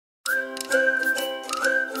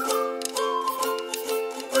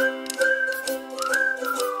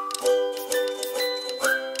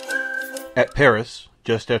At Paris,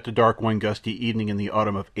 just after dark one gusty evening in the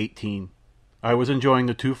autumn of 18, I was enjoying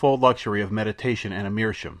the twofold luxury of meditation and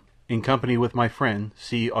immersion, in company with my friend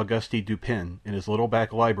C. Auguste Dupin in his little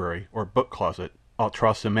back library or book closet, au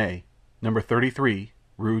troisième, number 33,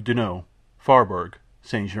 Rue Dunot, Faubourg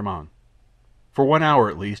Saint-Germain. For 1 hour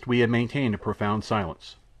at least we had maintained a profound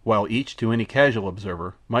silence, while each to any casual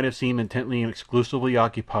observer might have seemed intently and exclusively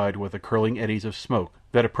occupied with the curling eddies of smoke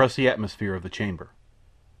that oppressed the atmosphere of the chamber.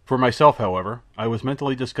 For myself, however, I was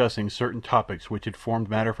mentally discussing certain topics which had formed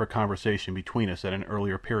matter for conversation between us at an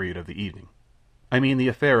earlier period of the evening. I mean the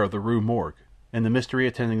affair of the Rue Morgue, and the mystery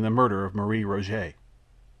attending the murder of Marie Roget.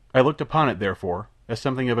 I looked upon it, therefore, as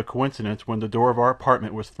something of a coincidence when the door of our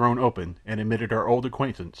apartment was thrown open and admitted our old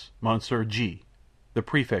acquaintance, Monsieur G., the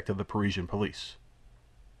Prefect of the Parisian police.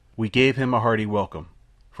 We gave him a hearty welcome,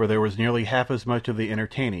 for there was nearly half as much of the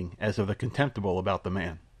entertaining as of the contemptible about the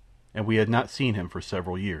man, and we had not seen him for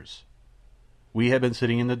several years. We had been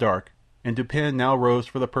sitting in the dark, and Dupin now rose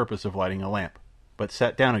for the purpose of lighting a lamp, but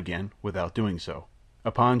sat down again without doing so,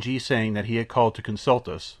 upon G saying that he had called to consult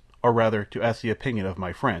us, or rather to ask the opinion of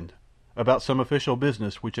my friend, about some official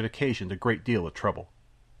business which had occasioned a great deal of trouble.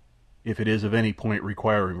 "If it is of any point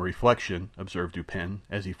requiring reflection," observed Dupin,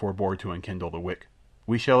 as he forbore to enkindle the wick,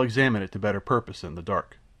 "we shall examine it to better purpose in the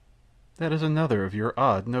dark." "That is another of your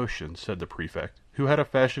odd notions," said the Prefect, who had a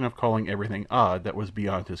fashion of calling everything odd that was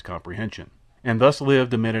beyond his comprehension, and thus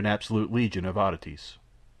lived amid an absolute legion of oddities.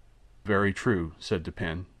 "Very true," said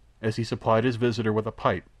Dupin, as he supplied his visitor with a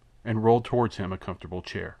pipe and rolled towards him a comfortable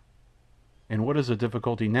chair. "And what is the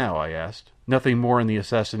difficulty now?" I asked. "Nothing more in the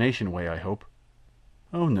assassination way, I hope?"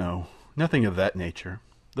 "Oh, no, nothing of that nature.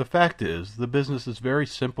 The fact is, the business is very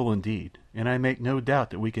simple indeed, and I make no doubt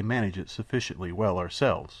that we can manage it sufficiently well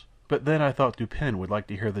ourselves. But then I thought Dupin would like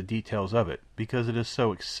to hear the details of it, because it is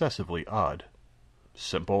so excessively odd."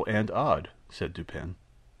 "Simple and odd," said Dupin.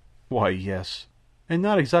 "Why, yes, and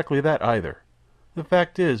not exactly that either. The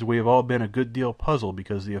fact is, we have all been a good deal puzzled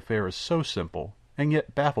because the affair is so simple, and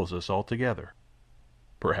yet baffles us altogether."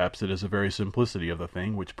 "Perhaps it is the very simplicity of the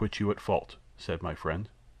thing which puts you at fault," said my friend.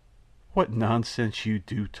 "What nonsense you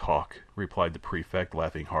do talk!" replied the Prefect,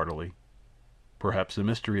 laughing heartily. "Perhaps the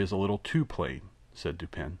mystery is a little too plain," said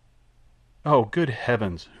Dupin. "Oh, good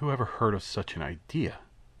heavens! Who ever heard of such an idea?"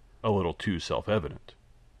 "A little too self-evident."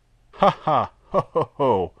 "Ha, ha! Ho, ho,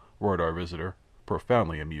 ho!" roared our visitor,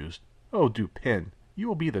 profoundly amused. "Oh, Dupin, you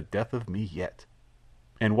will be the death of me yet."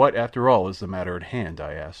 "And what, after all, is the matter in hand?"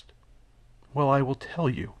 I asked. "Well, I will tell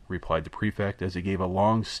you," replied the Prefect, as he gave a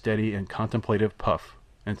long, steady, and contemplative puff,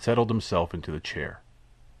 and settled himself into the chair.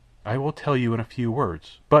 "I will tell you in a few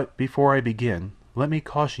words, but, before I begin, let me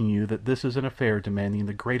caution you that this is an affair demanding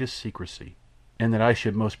the greatest secrecy, and that I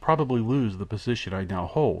should most probably lose the position I now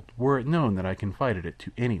hold were it known that I confided it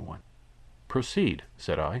to anyone." "Proceed,"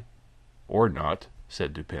 said I. "Or not,"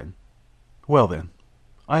 said Dupin. "Well, then,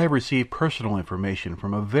 I have received personal information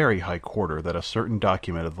from a very high quarter that a certain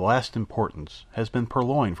document of the last importance has been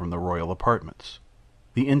purloined from the royal apartments.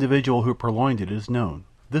 The individual who purloined it is known.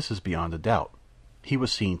 This is beyond a doubt. He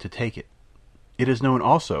was seen to take it. It is known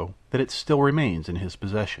also that it still remains in his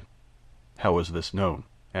possession." "How is this known?"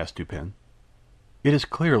 asked Dupin. "It is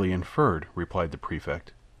clearly inferred," replied the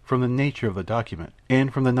Prefect, "from the nature of the document,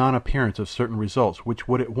 and from the non-appearance of certain results which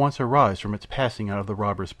would at once arise from its passing out of the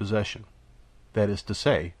robber's possession. That is to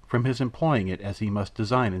say, from his employing it as he must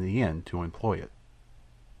design in the end to employ it."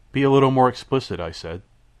 "Be a little more explicit," I said.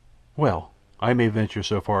 "Well, I may venture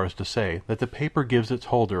so far as to say that the paper gives its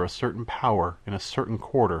holder a certain power in a certain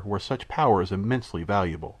quarter where such power is immensely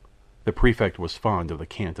valuable." The Prefect was fond of the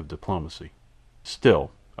cant of diplomacy.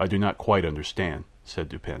 "Still, I do not quite understand," said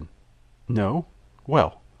Dupin. "No?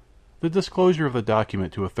 Well, the disclosure of the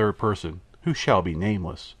document to a third person, who shall be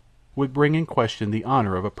nameless, would bring in question the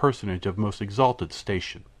honor of a personage of most exalted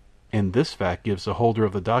station, and this fact gives the holder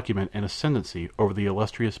of the document an ascendancy over the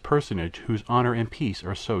illustrious personage whose honor and peace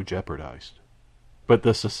are so jeopardized." "But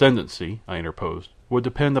this ascendancy," I interposed, "would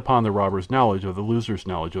depend upon the robber's knowledge of the loser's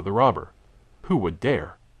knowledge of the robber. Who would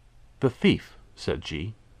dare?" "The thief," said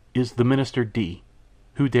G., "is the Minister D.,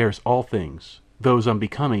 who dares all things, those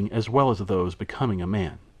unbecoming as well as those becoming a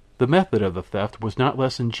man. The method of the theft was not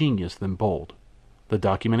less ingenious than bold. The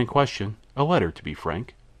document in question, a letter to be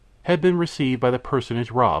frank, had been received by the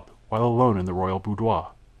personage robbed while alone in the royal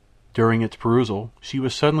boudoir. During its perusal she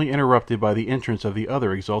was suddenly interrupted by the entrance of the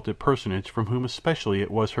other exalted personage from whom especially it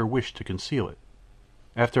was her wish to conceal it.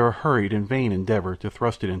 After a hurried and vain endeavor to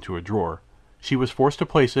thrust it into a drawer, she was forced to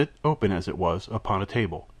place it, open as it was, upon a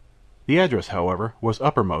table. The address, however, was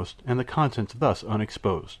uppermost and the contents thus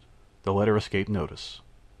unexposed. The letter escaped notice.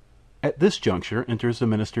 At this juncture enters the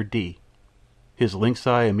Minister D. His lynx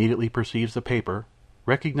eye immediately perceives the paper,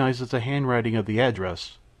 recognizes the handwriting of the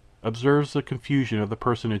address, observes the confusion of the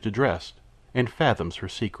personage addressed, and fathoms her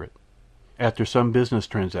secret. After some business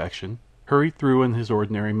transaction, hurried through in his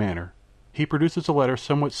ordinary manner, he produces a letter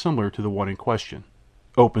somewhat similar to the one in question,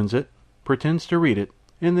 opens it, pretends to read it,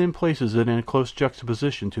 and then places it in a close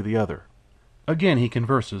juxtaposition to the other. Again he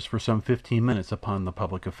converses for some 15 minutes upon the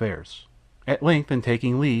public affairs. At length, in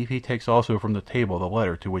taking leave, he takes also from the table the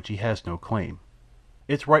letter to which he has no claim.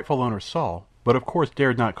 Its rightful owner saw, but of course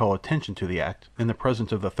dared not call attention to the act in the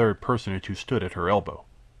presence of the third personage who stood at her elbow.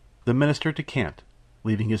 The minister decamped,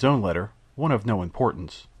 leaving his own letter, one of no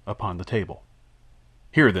importance, upon the table.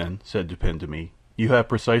 "Here, then," said Dupin to me, "you have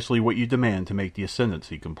precisely what you demand to make the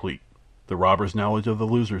ascendancy complete. The robber's knowledge of the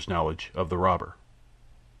loser's knowledge of the robber."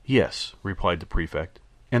 "Yes," replied the Prefect,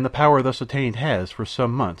 "and the power thus attained has, for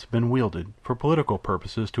some months, been wielded, for political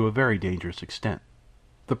purposes, to a very dangerous extent.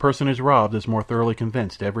 The personage robbed is more thoroughly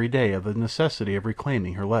convinced every day of the necessity of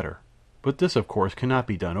reclaiming her letter, but this of course cannot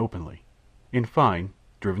be done openly. In fine,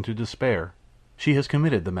 driven to despair, she has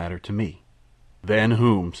committed the matter to me." "Than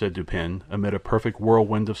whom," said Dupin, amid a perfect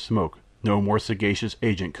whirlwind of smoke, "no more sagacious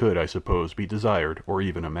agent could, I suppose, be desired or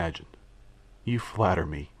even imagined." "You flatter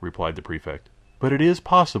me," replied the Prefect, "but it is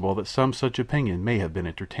possible that some such opinion may have been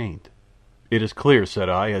entertained." "It is clear," said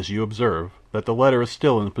I, "as you observe, that the letter is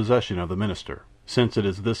still in possession of the minister, since it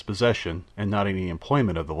is this possession, and not any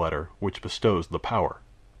employment of the letter, which bestows the power.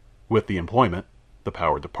 With the employment, the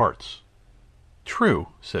power departs." "True,"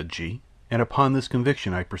 said G., "and upon this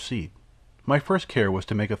conviction I proceed. My first care was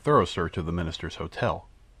to make a thorough search of the minister's hotel,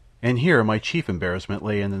 and here my chief embarrassment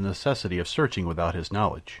lay in the necessity of searching without his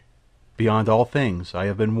knowledge. Beyond all things, I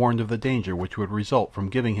have been warned of the danger which would result from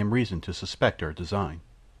giving him reason to suspect our design."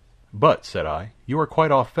 "But," said I, "you are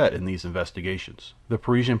quite au fait in these investigations. The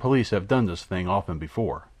Parisian police have done this thing often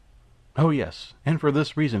before." "Oh yes, and for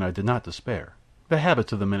this reason I did not despair. The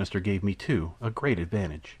habits of the minister gave me, too, a great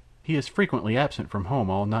advantage. He is frequently absent from home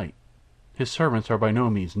all night. His servants are by no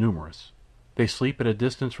means numerous. They sleep at a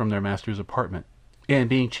distance from their master's apartment, and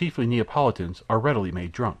being chiefly Neapolitans, are readily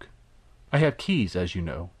made drunk. I have keys, as you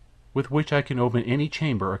know, with which I can open any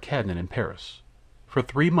chamber or cabinet in Paris. For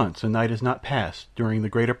 3 months a night has not passed during the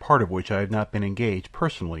greater part of which I have not been engaged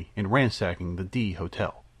personally in ransacking the D.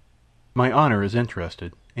 Hotel. My honor is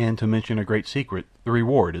interested, and, to mention a great secret, the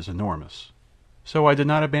reward is enormous. So I did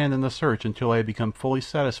not abandon the search until I had become fully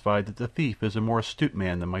satisfied that the thief is a more astute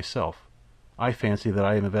man than myself. I fancy that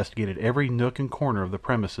I have investigated every nook and corner of the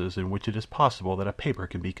premises in which it is possible that a paper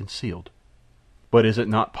can be concealed." "But is it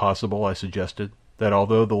not possible," I suggested, "that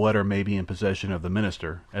although the letter may be in possession of the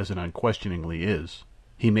minister, as it unquestioningly is,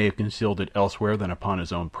 he may have concealed it elsewhere than upon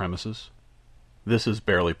his own premises?" "This is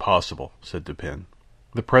barely possible," said Dupin.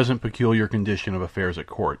 "The present peculiar condition of affairs at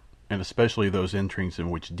court, and especially those intrigues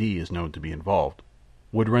in which D is known to be involved,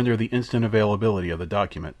 would render the instant availability of the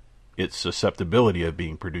document, its susceptibility of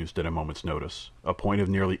being produced at a moment's notice, a point of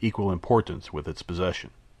nearly equal importance with its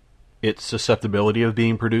possession." "Its susceptibility of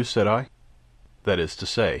being produced," said I. "That is to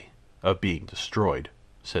say, of being destroyed,"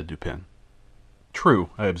 said Dupin. "True,"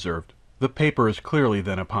 I observed. "The paper is clearly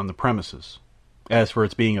then upon the premises. As for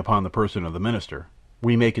its being upon the person of the minister,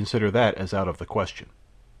 we may consider that as out of the question."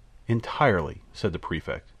 "Entirely," said the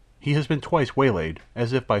Prefect. "He has been twice waylaid,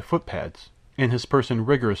 as if by footpads, and his person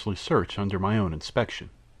rigorously searched under my own inspection."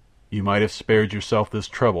 "You might have spared yourself this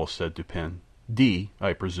trouble," said Dupin. "D,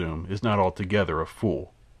 I presume, is not altogether a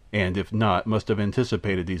fool, and if not, must have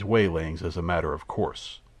anticipated these waylayings as a matter of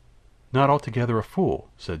course." "Not altogether a fool,"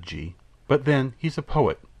 said G., "but then he's a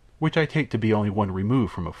poet, which I take to be only one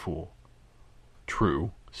remove from a fool."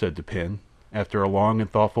 "True," said Dupin, after a long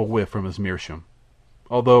and thoughtful whiff from his meerschaum,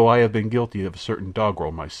 "although I have been guilty of a certain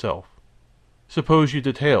doggerel myself." "Suppose you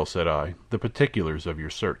detail," said I, "the particulars of your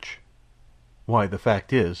search." "Why, the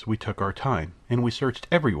fact is, we took our time, and we searched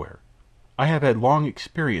everywhere. I have had long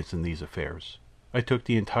experience in these affairs. I took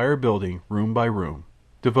the entire building, room by room,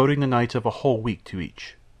 devoting the nights of a whole week to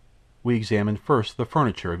each. We examined first the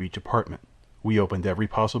furniture of each apartment. We opened every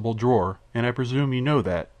possible drawer, and I presume you know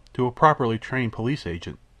that, to a properly trained police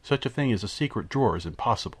agent, such a thing as a secret drawer is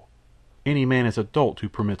impossible. Any man is a dolt who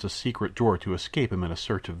permits a secret drawer to escape him in a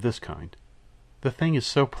search of this kind. The thing is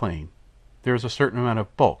so plain. There is a certain amount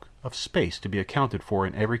of bulk, of space, to be accounted for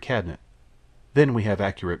in every cabinet. Then we have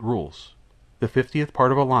accurate rules. The 50th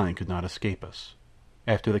part of a line could not escape us.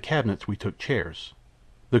 After the cabinets we took chairs.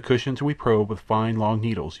 The cushions we probed with fine long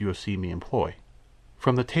needles you have seen me employ.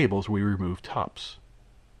 From the tables we removed tops."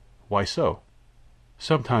 "Why so?"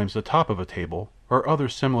 "Sometimes the top of a table, or other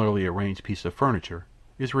similarly arranged piece of furniture,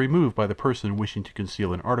 is removed by the person wishing to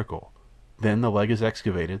conceal an article. Then the leg is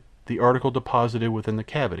excavated, the article deposited within the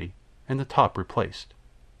cavity, and the top replaced.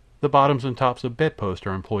 The bottoms and tops of bedposts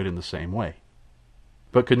are employed in the same way.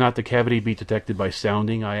 But could not the cavity be detected by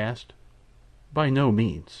sounding? I asked. By no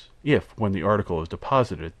means, if, when the article is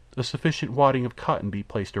deposited, a sufficient wadding of cotton be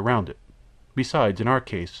placed around it. Besides, in our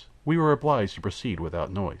case, we were obliged to proceed without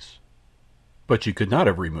noise. But you could not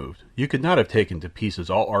have removed, you could not have taken to pieces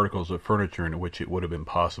all articles of furniture in which it would have been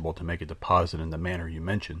possible to make a deposit in the manner you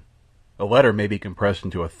mention. A letter may be compressed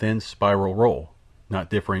into a thin spiral roll, not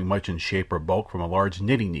differing much in shape or bulk from a large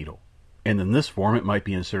knitting needle, and in this form it might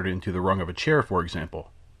be inserted into the rung of a chair, for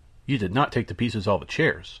example. You did not take to pieces all the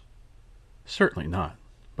chairs. Certainly not,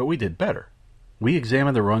 but we did better. We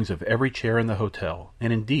examined the rungs of every chair in the hotel,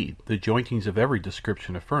 and indeed the jointings of every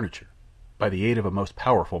description of furniture, by the aid of a most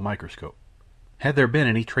powerful microscope. Had there been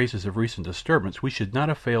any traces of recent disturbance, we should not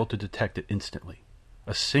have failed to detect it instantly.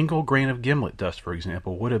 A single grain of gimlet dust, for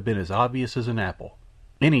example, would have been as obvious as an apple.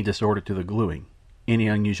 Any disorder to the gluing, any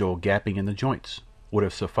unusual gapping in the joints, would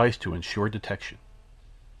have sufficed to ensure detection.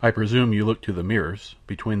 I presume you looked to the mirrors,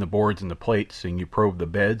 between the boards and the plates, and you probed the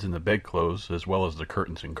beds and the bedclothes, as well as the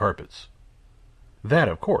curtains and carpets. That,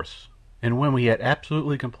 of course, and when we had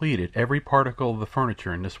absolutely completed every particle of the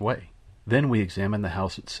furniture in this way, then we examined the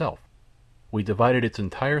house itself. We divided its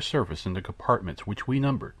entire surface into compartments which we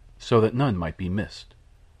numbered, so that none might be missed.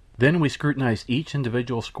 Then we scrutinized each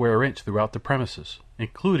individual square inch throughout the premises,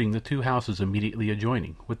 including the two houses immediately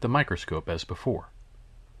adjoining, with the microscope as before.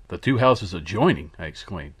 The two houses adjoining! I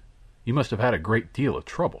exclaimed. You must have had a great deal of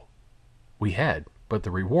trouble. We had, but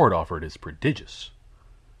the reward offered is prodigious.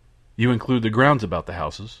 You include the grounds about the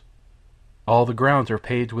houses? All the grounds are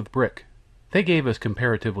paved with brick. They gave us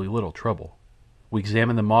comparatively little trouble. We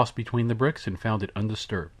examined the moss between the bricks and found it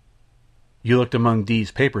undisturbed. You looked among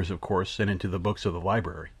D.'s papers, of course, and into the books of the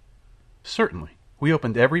library. Certainly. We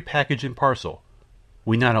opened every package and parcel.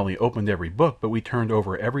 We not only opened every book, but we turned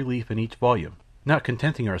over every leaf in each volume, not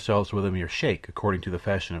contenting ourselves with a mere shake, according to the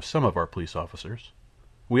fashion of some of our police officers.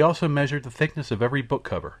 We also measured the thickness of every book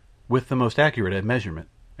cover, with the most accurate measurement,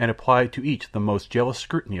 and applied to each the most jealous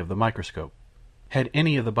scrutiny of the microscope. Had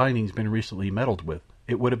any of the bindings been recently meddled with,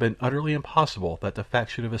 it would have been utterly impossible that the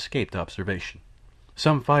fact should have escaped observation.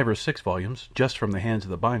 Some 5 or 6 volumes, just from the hands of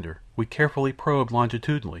the binder, we carefully probed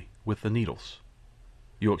longitudinally with the needles.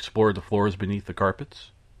 You explored the floors beneath the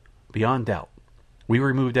carpets? Beyond doubt. We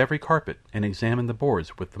removed every carpet and examined the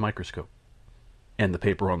boards with the microscope. And the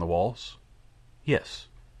paper on the walls? Yes.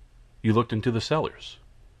 You looked into the cellars?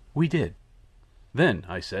 We did. Then,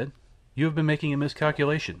 I said, you have been making a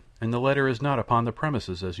miscalculation, and the letter is not upon the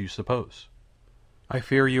premises as you suppose. I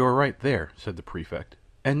fear you are right there, said the prefect.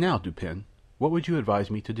 And now, Dupin, what would you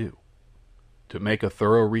advise me to do? To make a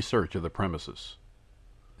thorough research of the premises.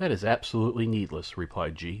 That is absolutely needless,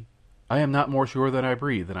 replied G. I am not more sure than I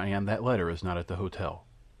breathe that I am that letter is not at the hotel.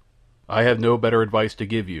 I have no better advice to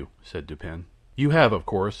give you, said Dupin. You have, of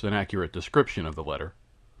course, an accurate description of the letter.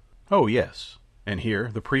 Oh, yes. And here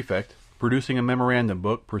the prefect, producing a memorandum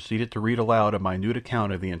book, proceeded to read aloud a minute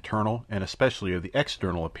account of the internal and especially of the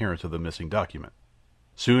external appearance of the missing document.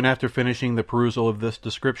 Soon after finishing the perusal of this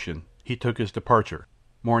description, he took his departure,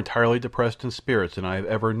 more entirely depressed in spirits than I have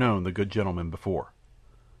ever known the good gentleman before.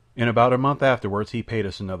 In about a month afterwards he paid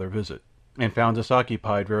us another visit, and found us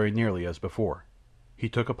occupied very nearly as before. He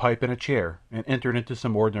took a pipe and a chair, and entered into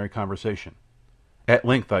some ordinary conversation. At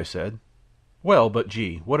length I said, "Well, but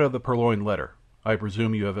G, what of the Purloined Letter? I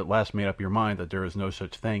presume you have at last made up your mind that there is no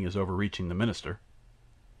such thing as overreaching the minister."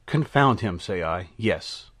 "Confound him," say I.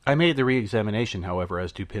 "Yes. I made the re-examination, however,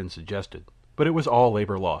 as Dupin suggested, but it was all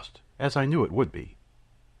labor lost, as I knew it would be."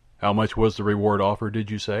 "How much was the reward offered,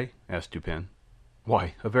 did you say?" asked Dupin.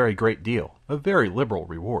 "Why, a very great deal, a very liberal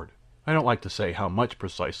reward. I don't like to say how much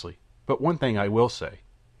precisely, but one thing I will say,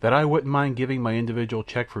 that I wouldn't mind giving my individual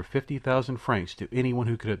check for 50,000 francs to anyone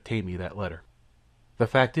who could obtain me that letter. The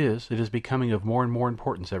fact is, it is becoming of more and more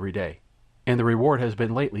importance every day, and the reward has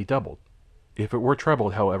been lately doubled. If it were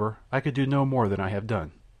trebled, however, I could do no more than I have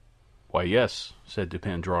done." "Why, yes," said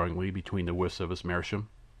Dupin drawingly between the whiffs of his meerschaum.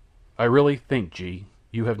 "I really think, G,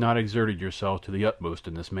 you have not exerted yourself to the utmost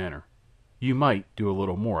in this matter. You might do a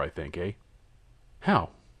little more, I think, eh?" "How?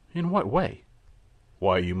 In what way?"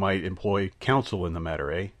 "Why, you might employ counsel in the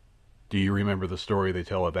matter, eh? Do you remember the story they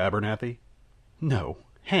tell of Abernethy?" "No.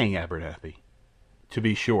 Hang Abernethy." "To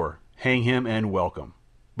be sure. Hang him and welcome.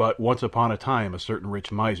 But once upon a time a certain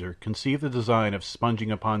rich miser conceived the design of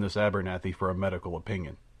sponging upon this Abernethy for a medical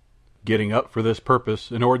opinion. Getting up for this purpose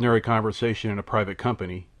an ordinary conversation in a private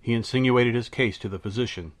company, he insinuated his case to the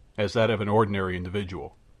physician as that of an ordinary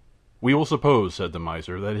individual. 'We will suppose,' said the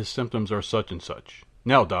miser, 'that his symptoms are such and such.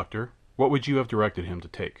 Now, doctor, what would you have directed him to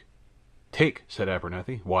take?' Take, said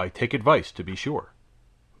Abernethy. Why, take advice, to be sure.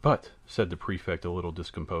 But, said the Prefect a little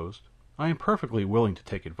discomposed, I am perfectly willing to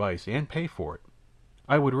take advice, and pay for it.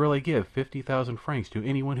 I would really give 50,000 francs to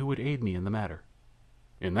anyone who would aid me in the matter.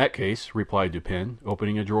 In that case, replied Dupin,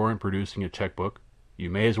 opening a drawer and producing a check-book, you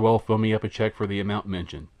may as well fill me up a check for the amount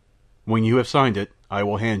mentioned. When you have signed it, I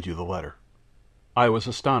will hand you the letter. I was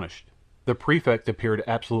astonished. The Prefect appeared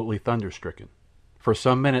absolutely thunderstricken. For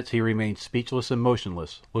some minutes he remained speechless and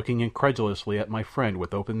motionless, looking incredulously at my friend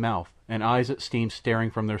with open mouth, and eyes that seemed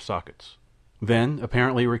staring from their sockets. Then,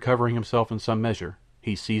 apparently recovering himself in some measure,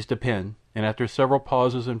 he seized a pen, and after several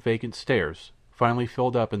pauses and vacant stares, finally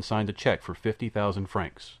filled up and signed a check for 50,000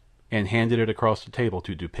 francs, and handed it across the table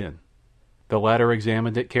to Dupin. The latter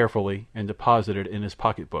examined it carefully and deposited it in his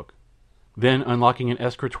pocket-book. Then, unlocking an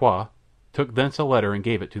escritoire, took thence a letter and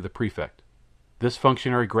gave it to the Prefect. This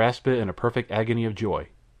functionary grasped it in a perfect agony of joy,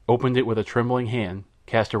 opened it with a trembling hand,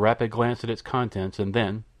 cast a rapid glance at its contents, and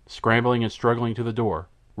then, scrambling and struggling to the door,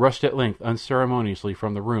 rushed at length unceremoniously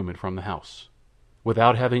from the room and from the house,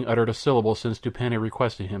 without having uttered a syllable since Dupin had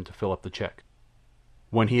requested him to fill up the check.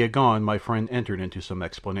 When he had gone, my friend entered into some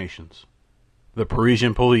explanations. The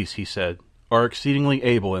Parisian police, he said, are exceedingly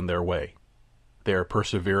able in their way. They are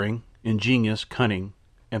persevering, ingenious, cunning,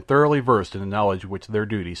 and thoroughly versed in the knowledge which their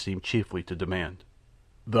duties seem chiefly to demand.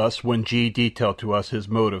 Thus, when G detailed to us his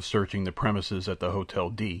mode of searching the premises at the Hotel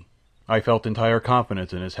D, I felt entire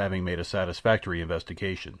confidence in his having made a satisfactory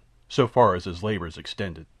investigation, so far as his labors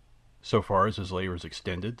extended. So far as his labors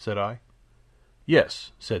extended, said I.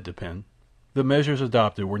 Yes, said Dupin. The measures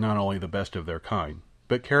adopted were not only the best of their kind,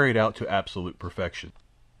 but carried out to absolute perfection.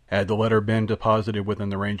 Had the letter been deposited within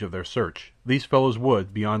the range of their search, these fellows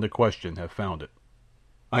would, beyond a question, have found it.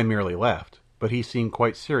 I merely laughed, but he seemed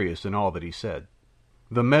quite serious in all that he said.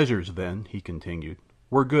 The measures, then, he continued,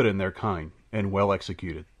 were good in their kind, and well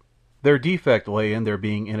executed. Their defect lay in their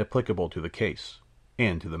being inapplicable to the case,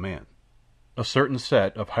 and to the man. A certain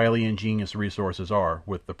set of highly ingenious resources are,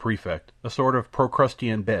 with the Prefect, a sort of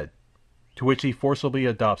Procrustean bed, to which he forcibly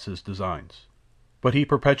adopts his designs. But he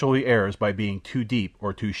perpetually errs by being too deep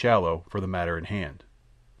or too shallow for the matter in hand.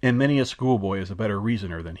 And many a schoolboy is a better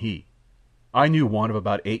reasoner than he. I knew one of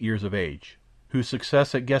about 8 years of age, whose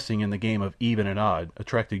success at guessing in the game of even and odd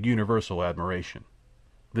attracted universal admiration.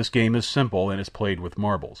 This game is simple and is played with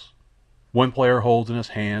marbles. One player holds in his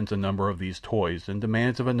hands a number of these toys and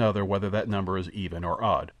demands of another whether that number is even or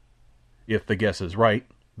odd. If the guess is right,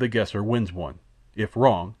 the guesser wins one. If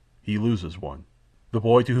wrong, he loses one. The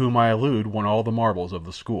boy to whom I allude won all the marbles of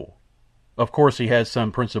the school. Of course he had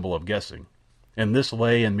some principle of guessing, and this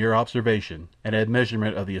lay in mere observation and a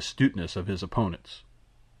measurement of the astuteness of his opponents.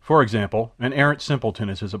 For example, an arrant simpleton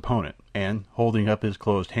is his opponent, and, holding up his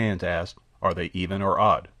closed hands, asked, "Are they even or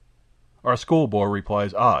odd?" Our schoolboy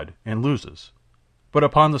replies odd, and loses. But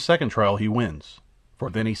upon the second trial he wins, for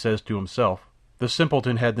then he says to himself, "The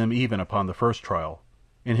simpleton had them even upon the first trial,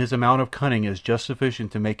 and his amount of cunning is just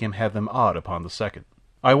sufficient to make him have them odd upon the second.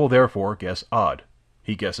 I will therefore guess odd."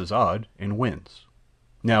 He guesses odd, and wins.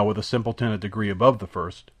 Now, with a simpleton a degree above the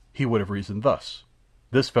first, he would have reasoned thus: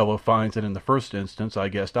 "This fellow finds that in the first instance I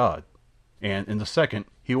guessed odd, and in the second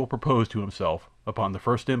he will propose to himself, upon the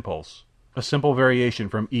first impulse, a simple variation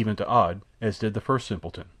from even to odd, as did the first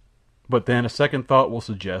simpleton. But then a second thought will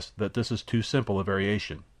suggest that this is too simple a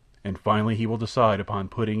variation, and finally he will decide upon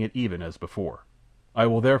putting it even as before. I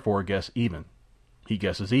will therefore guess even." He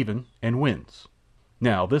guesses even, and wins.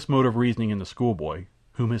 Now, this mode of reasoning in the schoolboy,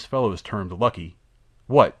 whom his fellows termed lucky,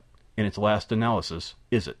 what, in its last analysis,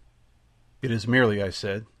 is it? It is merely, I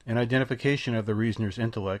said, an identification of the reasoner's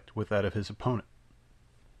intellect with that of his opponent.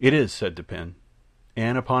 It is, said Dupin,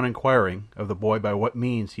 and upon inquiring of the boy by what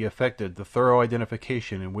means he effected the thorough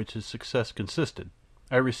identification in which his success consisted,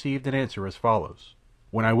 I received an answer as follows.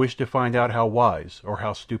 When I wish to find out how wise, or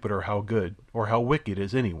how stupid, or how good, or how wicked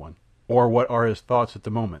is anyone, or what are his thoughts at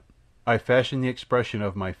the moment, I fashion the expression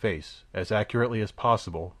of my face, as accurately as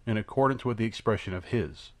possible, in accordance with the expression of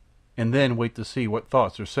his, and then wait to see what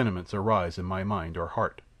thoughts or sentiments arise in my mind or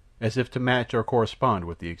heart, as if to match or correspond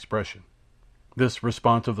with the expression. This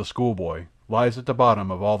response of the schoolboy lies at the bottom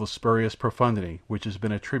of all the spurious profundity which has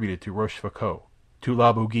been attributed to Rochefoucauld, to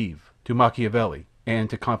La Bougive, to Machiavelli, and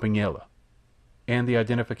to Campanella. And the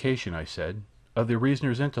identification, I said, of the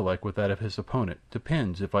reasoner's intellect with that of his opponent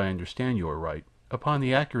depends, if I understand you aright, upon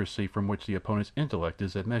the accuracy from which the opponent's intellect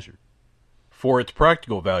is measured. For its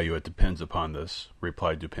practical value it depends upon this,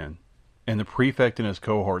 replied Dupin, and the Prefect and his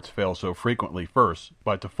cohorts fail so frequently, first,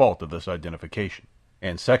 by default of this identification,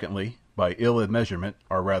 and secondly, by ill admeasurement,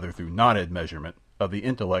 or rather through non-admeasurement, of the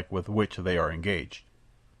intellect with which they are engaged.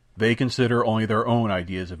 They consider only their own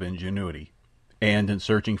ideas of ingenuity, and in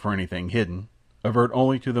searching for anything hidden, avert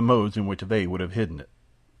only to the modes in which they would have hidden it.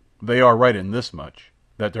 They are right in this much,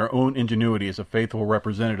 that their own ingenuity is a faithful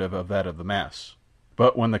representative of that of the mass,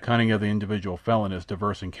 but when the cunning of the individual felon is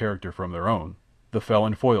diverse in character from their own, the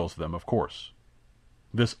felon foils them, of course.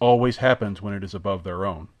 This always happens when it is above their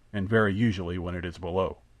own, and very usually when it is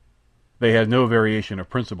below. They have no variation of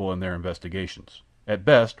principle in their investigations. At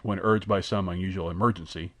best, when urged by some unusual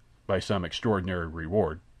emergency, by some extraordinary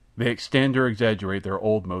reward, they extend or exaggerate their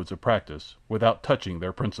old modes of practice, without touching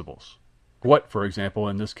their principles. What, for example,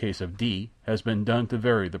 in this case of D, has been done to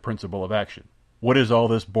vary the principle of action? What is all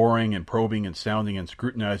this boring and probing and sounding and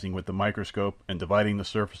scrutinizing with the microscope and dividing the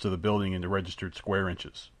surface of the building into registered square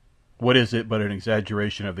inches? What is it but an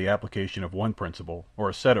exaggeration of the application of one principle, or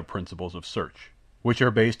a set of principles of search, which are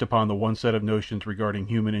based upon the one set of notions regarding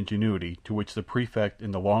human ingenuity to which the prefect in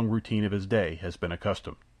the long routine of his day has been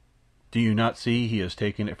accustomed? Do you not see he has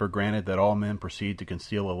taken it for granted that all men proceed to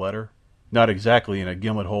conceal a letter? Not exactly in a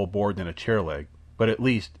gimlet hole bored in a chair leg, but at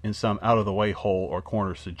least in some out-of-the-way hole or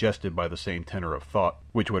corner suggested by the same tenor of thought,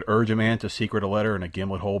 which would urge a man to secrete a letter in a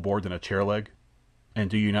gimlet hole bored in a chair leg? And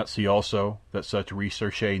do you not see also that such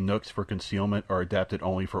recherche nooks for concealment are adapted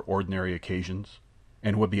only for ordinary occasions,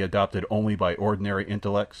 and would be adopted only by ordinary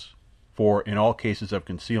intellects? For, in all cases of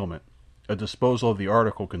concealment, a disposal of the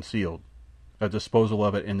article concealed, a disposal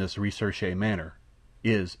of it in this recherche manner,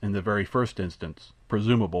 is, in the very first instance,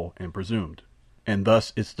 presumable and presumed, and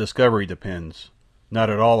thus its discovery depends, not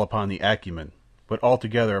at all upon the acumen, but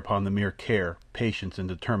altogether upon the mere care, patience, and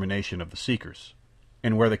determination of the seekers.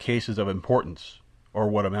 And where the case is of importance, or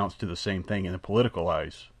what amounts to the same thing in the political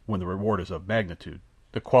eyes, when the reward is of magnitude,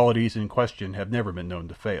 the qualities in question have never been known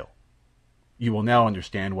to fail. You will now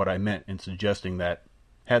understand what I meant in suggesting that,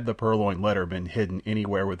 had the Purloined Letter been hidden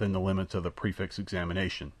anywhere within the limits of the prefect's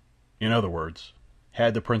examination, in other words,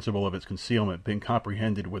 had the principle of its concealment been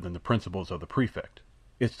comprehended within the principles of the prefect,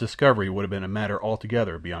 its discovery would have been a matter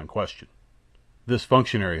altogether beyond question. This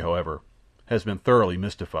functionary, however, has been thoroughly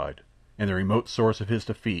mystified, and the remote source of his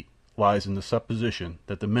defeat lies in the supposition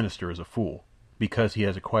that the minister is a fool, because he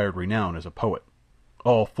has acquired renown as a poet.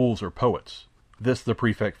 All fools are poets. This the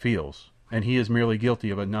prefect feels, and he is merely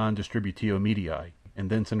guilty of a non-distributio medii, and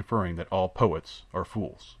thence inferring that all poets are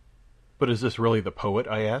fools. But is this really the poet?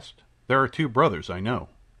 I asked. There are two brothers, I know,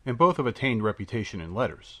 and both have attained reputation in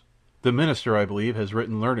letters. The minister, I believe, has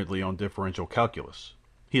written learnedly on differential calculus.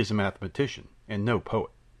 He is a mathematician, and no poet.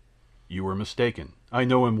 You are mistaken. I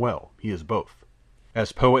know him well. He is both.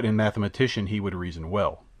 As poet and mathematician he would reason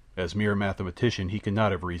well. As mere mathematician he could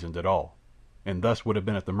not have reasoned at all, and thus would have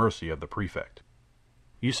been at the mercy of the prefect.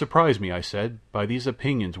 You surprise me, I said, by these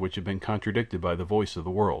opinions which have been contradicted by the voice of the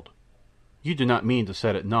world. You do not mean to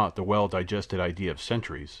set at naught the well-digested idea of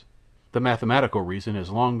centuries. The mathematical reason has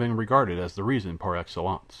long been regarded as the reason par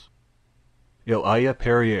excellence. Il y a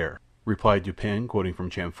perrier, replied Dupin, quoting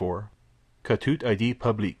from Chamfort, que toute idée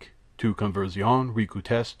publique, toute conversion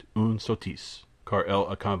recrutest une sottise, car elle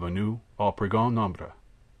a convenu au plus grand nombre.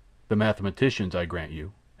 The mathematicians, I grant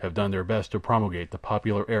you, have done their best to promulgate the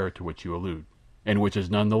popular error to which you allude, and which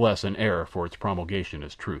is none the less an error for its promulgation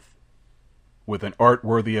as truth. With an art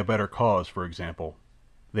worthy a better cause, for example,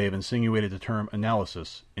 they have insinuated the term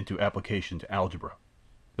analysis into application to algebra.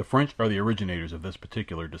 The French are the originators of this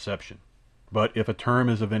particular deception. But if a term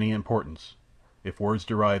is of any importance, if words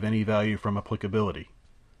derive any value from applicability,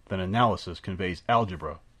 then analysis conveys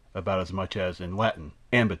algebra about as much as, in Latin,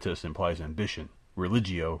 ambitus implies ambition,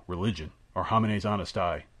 religio, religion, or homines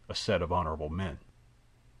honesti, a set of honorable men.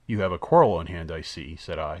 You have a quarrel on hand, I see,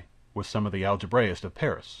 said I, with some of the algebraists of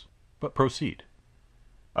Paris. But proceed.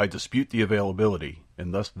 I dispute the availability,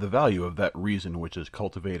 and thus the value of that reason which is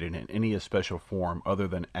cultivated in any especial form other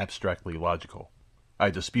than abstractly logical. I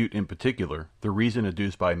dispute, in particular, the reason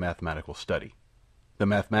adduced by mathematical study. The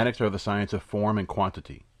mathematics are the science of form and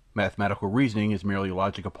quantity. Mathematical reasoning is merely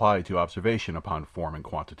logic applied to observation upon form and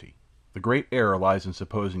quantity. The great error lies in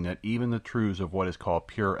supposing that even the truths of what is called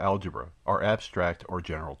pure algebra are abstract or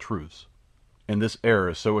general truths. And this error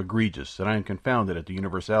is so egregious that I am confounded at the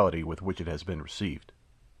universality with which it has been received.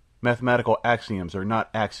 Mathematical axioms are not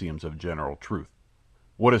axioms of general truth.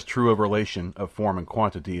 What is true of relation of form and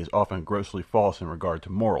quantity is often grossly false in regard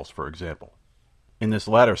to morals, for example. In this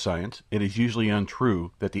latter science, it is usually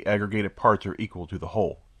untrue that the aggregated parts are equal to the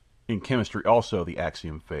whole. In chemistry also the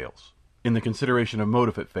axiom fails. In the consideration of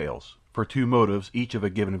motive it fails, for two motives each of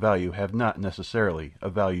a given value have not necessarily a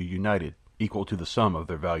value united equal to the sum of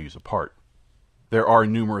their values apart. There are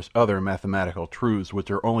numerous other mathematical truths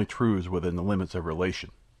which are only truths within the limits of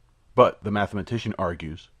relation. But the mathematician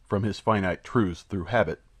argues, from his finite truths through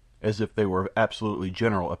habit, as if they were of absolutely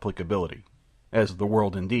general applicability, as the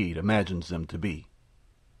world indeed imagines them to be.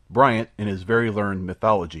 Bryant, in his very learned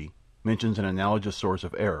mythology, mentions an analogous source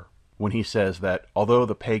of error, when he says that although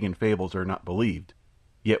the pagan fables are not believed,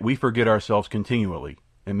 yet we forget ourselves continually,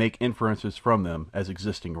 and make inferences from them as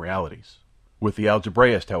existing realities. With the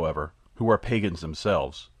algebraists, however, who are pagans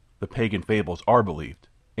themselves, the pagan fables are believed,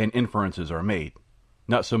 and inferences are made,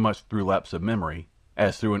 not so much through lapse of memory,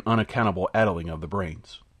 as through an unaccountable addling of the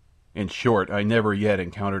brains. In short, I never yet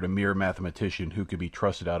encountered a mere mathematician who could be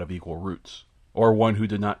trusted out of equal roots, or one who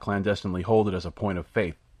did not clandestinely hold it as a point of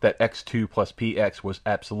faith that x2 plus px was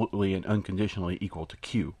absolutely and unconditionally equal to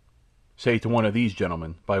q. Say to one of these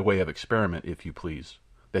gentlemen, by way of experiment if you please,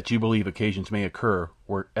 that you believe occasions may occur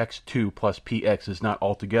where x2 plus px is not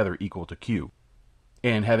altogether equal to q,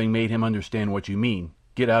 and having made him understand what you mean,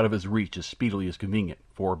 get out of his reach as speedily as convenient,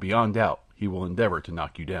 for, beyond doubt, he will endeavor to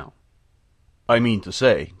knock you down. I mean to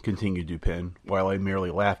say, continued Dupin, while I merely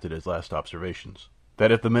laughed at his last observations,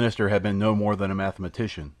 that if the minister had been no more than a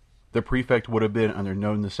mathematician, the prefect would have been under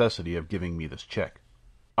no necessity of giving me this check.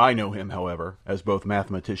 I know him, however, as both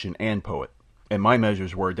mathematician and poet, and my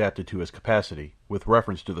measures were adapted to his capacity, with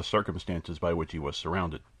reference to the circumstances by which he was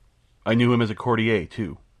surrounded. I knew him as a courtier,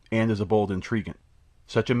 too, and as a bold intriguant.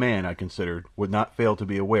 Such a man, I considered, would not fail to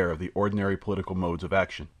be aware of the ordinary political modes of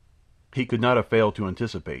action. He could not have failed to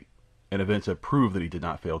anticipate, and events have proved that he did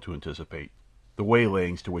not fail to anticipate, the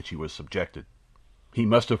waylayings to which he was subjected. He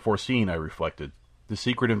must have foreseen, I reflected, the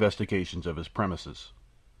secret investigations of his premises.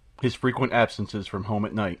 His frequent absences from home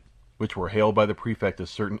at night, which were hailed by the prefect as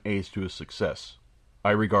certain aids to his success,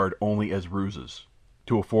 I regard only as ruses,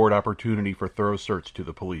 to afford opportunity for thorough search to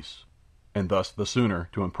the police, and thus the sooner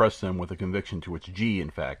to impress them with the conviction to which G, in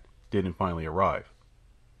fact, did finally arrive,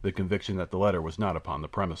 the conviction that the letter was not upon the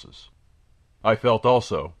premises. I felt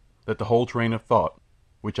also that the whole train of thought,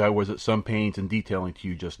 which I was at some pains in detailing to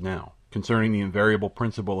you just now, concerning the invariable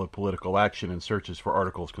principle of political action in searches for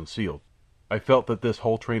articles concealed, I felt that this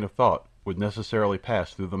whole train of thought would necessarily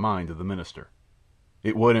pass through the mind of the minister.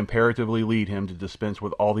 It would imperatively lead him to dispense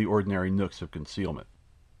with all the ordinary nooks of concealment.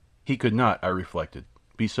 He could not, I reflected,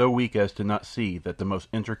 be so weak as to not see that the most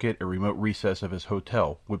intricate and remote recess of his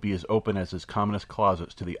hotel would be as open as his commonest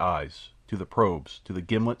closets to the eyes, to the probes, to the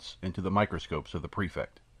gimlets, and to the microscopes of the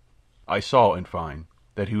prefect. I saw, in fine,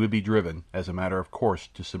 that he would be driven, as a matter of course,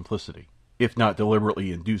 to simplicity, if not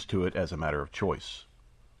deliberately induced to it as a matter of choice.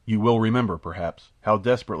 You will remember, perhaps, how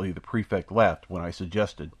desperately the prefect laughed when I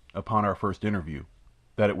suggested, upon our first interview,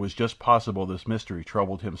 that it was just possible this mystery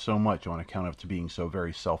troubled him so much on account of its being so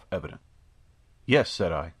very self-evident. Yes,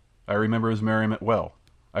 said I remember his merriment well.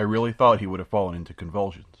 I really thought he would have fallen into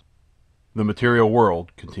convulsions. The material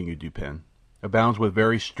world, continued Dupin, abounds with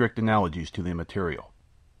very strict analogies to the immaterial,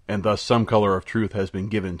 and thus some color of truth has been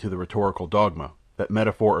given to the rhetorical dogma that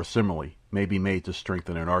metaphor or simile may be made to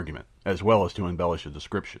strengthen an argument, as well as to embellish a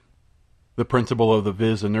description. The principle of the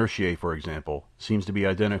vis inertiae, for example, seems to be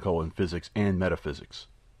identical in physics and metaphysics.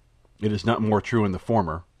 It is not more true in the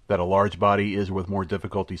former that a large body is with more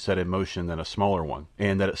difficulty set in motion than a smaller one,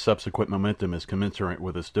 and that its subsequent momentum is commensurate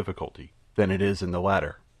with its difficulty, than it is in the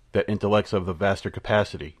latter, that intellects of the vaster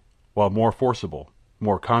capacity, while more forcible,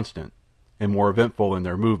 more constant, and more eventful in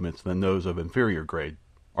their movements than those of inferior grade,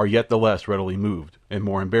 are yet the less readily moved, and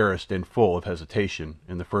more embarrassed and full of hesitation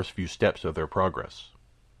in the first few steps of their progress.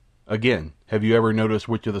 Again, have you ever noticed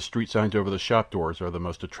which of the street signs over the shop doors are the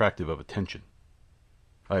most attractive of attention?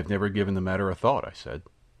 I have never given the matter a thought, I said.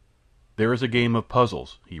 There is a game of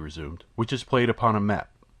puzzles, he resumed, which is played upon a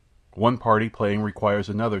map. One party playing requires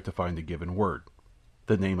another to find a given word,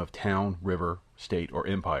 the name of town, river, state, or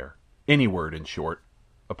empire, any word, in short,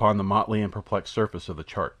 upon the motley and perplexed surface of the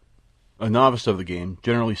chart. A novice of the game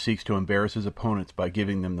generally seeks to embarrass his opponents by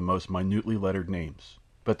giving them the most minutely lettered names,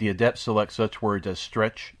 but the adept selects such words as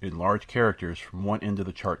stretch in large characters from one end of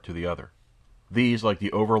the chart to the other. These, like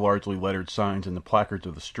the over-largely lettered signs in the placards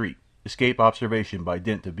of the street, escape observation by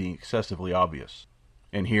dint of being excessively obvious,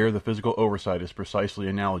 and here the physical oversight is precisely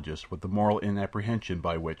analogous with the moral inapprehension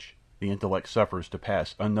by which the intellect suffers to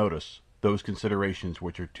pass unnoticed those considerations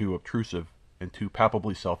which are too obtrusive and too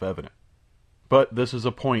palpably self-evident. But this is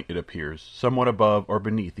a point, it appears, somewhat above or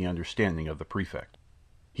beneath the understanding of the prefect.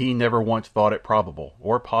 He never once thought it probable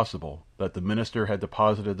or possible that the minister had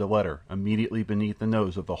deposited the letter immediately beneath the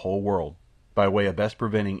nose of the whole world, by way of best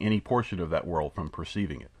preventing any portion of that world from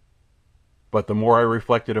perceiving it. But the more I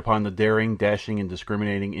reflected upon the daring, dashing, and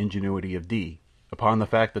discriminating ingenuity of D, upon the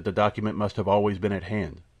fact that the document must have always been at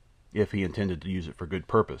hand, if he intended to use it for good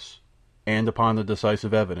purpose, and upon the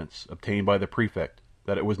decisive evidence obtained by the prefect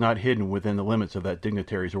that it was not hidden within the limits of that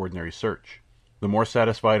dignitary's ordinary search, The more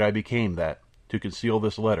satisfied I became that, to conceal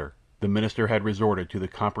this letter, the minister had resorted to the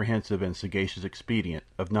comprehensive and sagacious expedient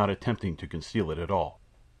of not attempting to conceal it at all.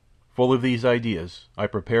 Full of these ideas, I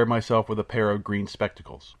prepared myself with a pair of green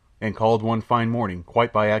spectacles, and called one fine morning,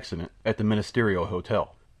 quite by accident, at the ministerial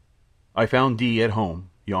hotel. I found D at home,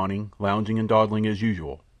 yawning, lounging, and dawdling as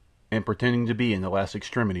usual, and pretending to be in the last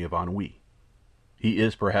extremity of ennui. He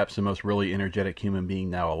is perhaps the most really energetic human being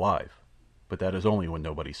now alive, but that is only when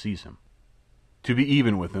nobody sees him. To be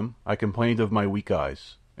even with him, I complained of my weak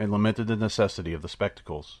eyes, and lamented the necessity of the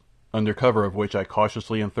spectacles, under cover of which I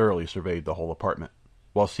cautiously and thoroughly surveyed the whole apartment,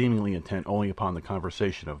 while seemingly intent only upon the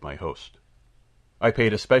conversation of my host. I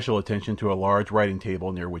paid especial attention to a large writing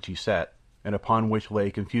table near which he sat, and upon which lay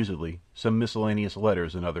confusedly some miscellaneous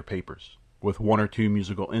letters and other papers, with one or two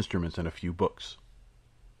musical instruments and a few books.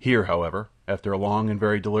 Here, however, after a long and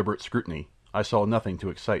very deliberate scrutiny, I saw nothing to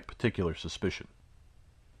excite particular suspicion.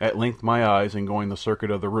 At length my eyes, in going the circuit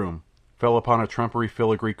of the room, fell upon a trumpery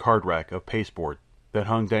filigree card-rack of pasteboard that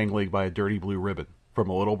hung dangling by a dirty blue ribbon from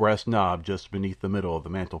a little brass knob just beneath the middle of the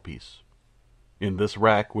mantelpiece. In this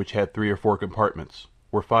rack, which had 3 or 4 compartments,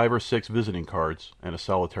 were 5 or 6 visiting cards and a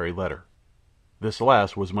solitary letter. This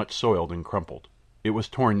last was much soiled and crumpled. It was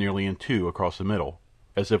torn nearly in two across the middle,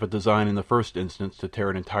 as if a design in the first instance to tear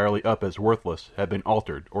it entirely up as worthless had been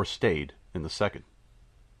altered or stayed in the second.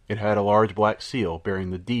 It had a large black seal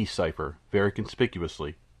bearing the D cipher very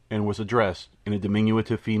conspicuously, and was addressed, in a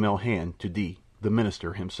diminutive female hand, to D, the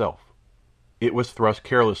minister himself. It was thrust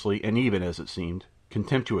carelessly and even, as it seemed,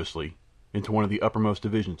 contemptuously, into one of the uppermost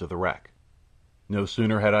divisions of the rack. No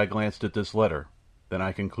sooner had I glanced at this letter than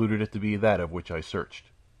I concluded it to be that of which I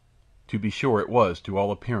searched. To be sure, it was, to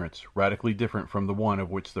all appearance, radically different from the one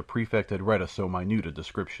of which the Prefect had read us so minute a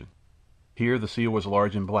description. Here the seal was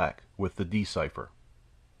large and black, with the D cipher.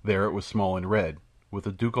 There it was small and red, with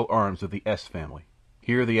the ducal arms of the S family.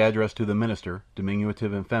 Here the address to the minister,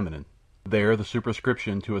 diminutive and feminine. There the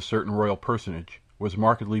superscription to a certain royal personage was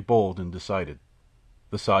markedly bold and decided.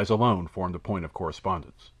 The size alone formed a point of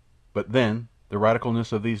correspondence. But then, the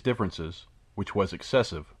radicalness of these differences, which was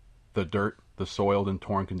excessive, the dirt, the soiled and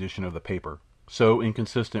torn condition of the paper, so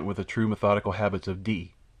inconsistent with the true methodical habits of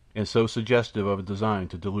D, and so suggestive of a design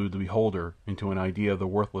to delude the beholder into an idea of the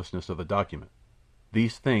worthlessness of the document.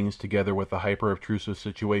 These things, together with the hyper-obtrusive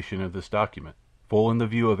situation of this document, full in the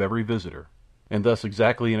view of every visitor, and thus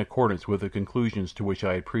exactly in accordance with the conclusions to which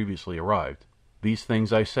I had previously arrived, these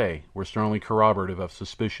things, I say, were strongly corroborative of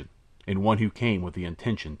suspicion, in one who came with the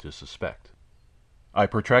intention to suspect. I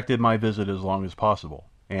protracted my visit as long as possible,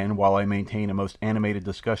 and while I maintained a most animated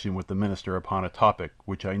discussion with the minister upon a topic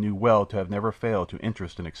which I knew well to have never failed to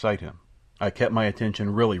interest and excite him, I kept my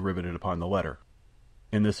attention really riveted upon the letter.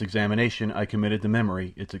 In this examination I committed to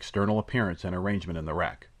memory its external appearance and arrangement in the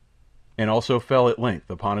rack, and also fell at length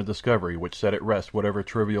upon a discovery which set at rest whatever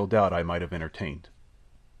trivial doubt I might have entertained.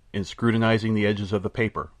 In scrutinizing the edges of the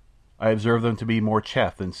paper, I observed them to be more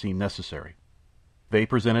chaff than seemed necessary. They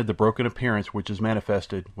presented the broken appearance which is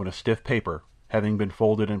manifested when a stiff paper, having been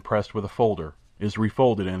folded and pressed with a folder, is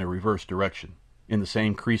refolded in a reverse direction, in the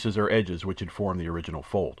same creases or edges which had formed the original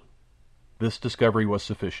fold. This discovery was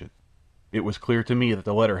sufficient. It was clear to me that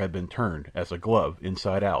the letter had been turned, as a glove,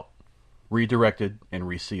 inside out, redirected, and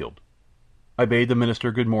resealed. I bade the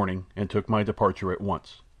minister good morning, and took my departure at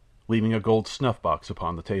once, leaving a gold snuff-box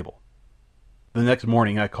upon the table. The next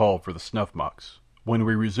morning I called for the snuff-box, when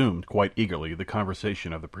we resumed quite eagerly the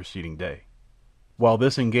conversation of the preceding day. While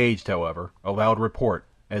this engaged, however, a loud report,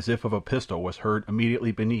 as if of a pistol, was heard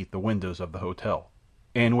immediately beneath the windows of the hotel,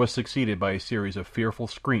 and was succeeded by a series of fearful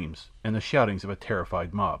screams and the shoutings of a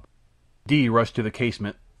terrified mob. D rushed to the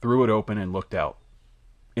casement, threw it open, and looked out.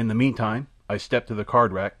 In the meantime, I stepped to the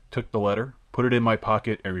card-rack, took the letter, put it in my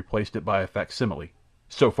pocket, and replaced it by a facsimile,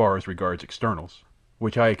 so far as regards externals,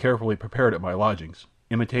 which I had carefully prepared at my lodgings,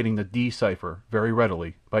 imitating the D cipher very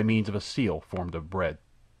readily by means of a seal formed of bread.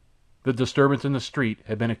 The disturbance in the street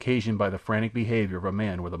had been occasioned by the frantic behavior of a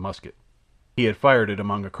man with a musket. He had fired it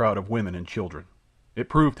among a crowd of women and children. It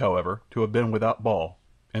proved, however, to have been without ball,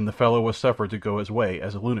 and the fellow was suffered to go his way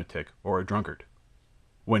as a lunatic or a drunkard.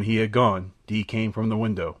 When he had gone, D came from the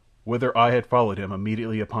window, whither I had followed him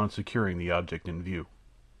immediately upon securing the object in view.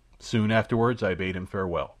 Soon afterwards I bade him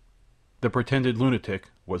farewell. The pretended lunatic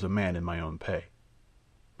was a man in my own pay.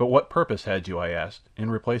 But what purpose had you, I asked, in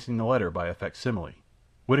replacing the letter by a facsimile?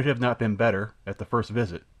 Would it have not been better, at the first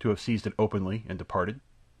visit, to have seized it openly and departed?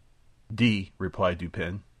 D, replied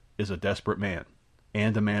Dupin, is a desperate man,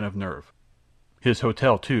 and a man of nerve. His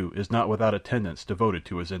hotel, too, is not without attendants devoted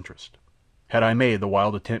to his interest. Had I made the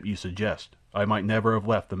wild attempt you suggest, I might never have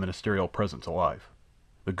left the ministerial presence alive.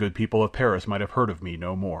 the good people of Paris might have heard of me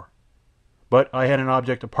no more. But I had an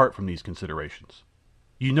object apart from these considerations.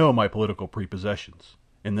 You know my political prepossessions.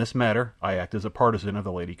 In this matter I act as a partisan of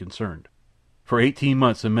the lady concerned. For 18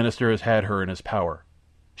 months the minister has had her in his power.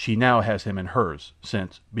 She now has him in hers,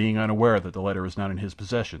 since, being unaware that the letter is not in his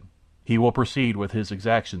possession, he will proceed with his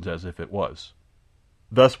exactions as if it was.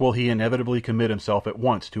 Thus will he inevitably commit himself at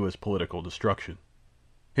once to his political destruction.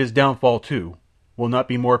 His downfall, too, will not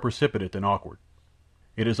be more precipitate than awkward.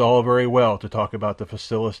 It is all very well to talk about the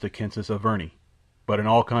facilis descensus Averni, but in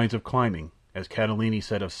all kinds of climbing, as Catalini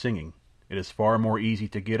said of singing, it is far more easy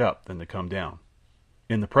to get up than to come down.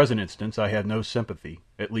 In the present instance I have no sympathy,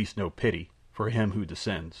 at least no pity, for him who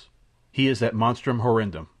descends. He is that monstrum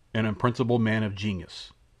horrendum, an unprincipled man of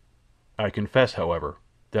genius. I confess, however,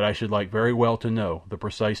 that I should like very well to know the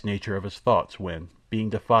precise nature of his thoughts when, being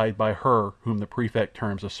defied by her whom the Prefect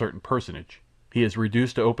terms a certain personage, he is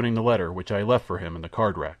reduced to opening the letter which I left for him in the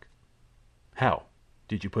card-rack. How?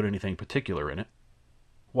 Did you put anything particular in it?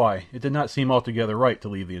 Why, it did not seem altogether right to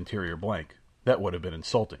leave the interior blank. That would have been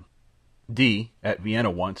insulting. D, at Vienna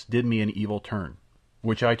once, did me an evil turn,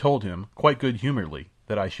 which I told him, quite good-humoredly,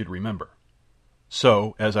 that I should remember.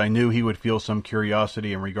 So, as I knew he would feel some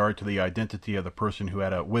curiosity in regard to the identity of the person who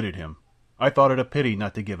had outwitted him, I thought it a pity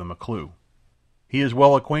not to give him a clue. He is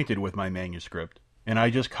well acquainted with my manuscript, and I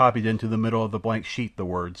just copied into the middle of the blank sheet the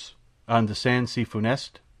words, "En descend si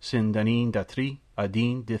funeste, sin danin d'atri,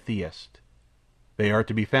 adin de thieste." They are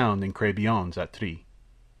to be found in Crébillon's Atri.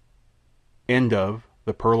 End of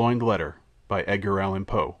The Purloined Letter by Edgar Allan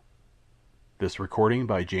Poe. This recording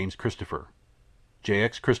by James Christopher.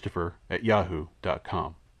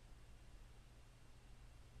 jxchristopher@yahoo.com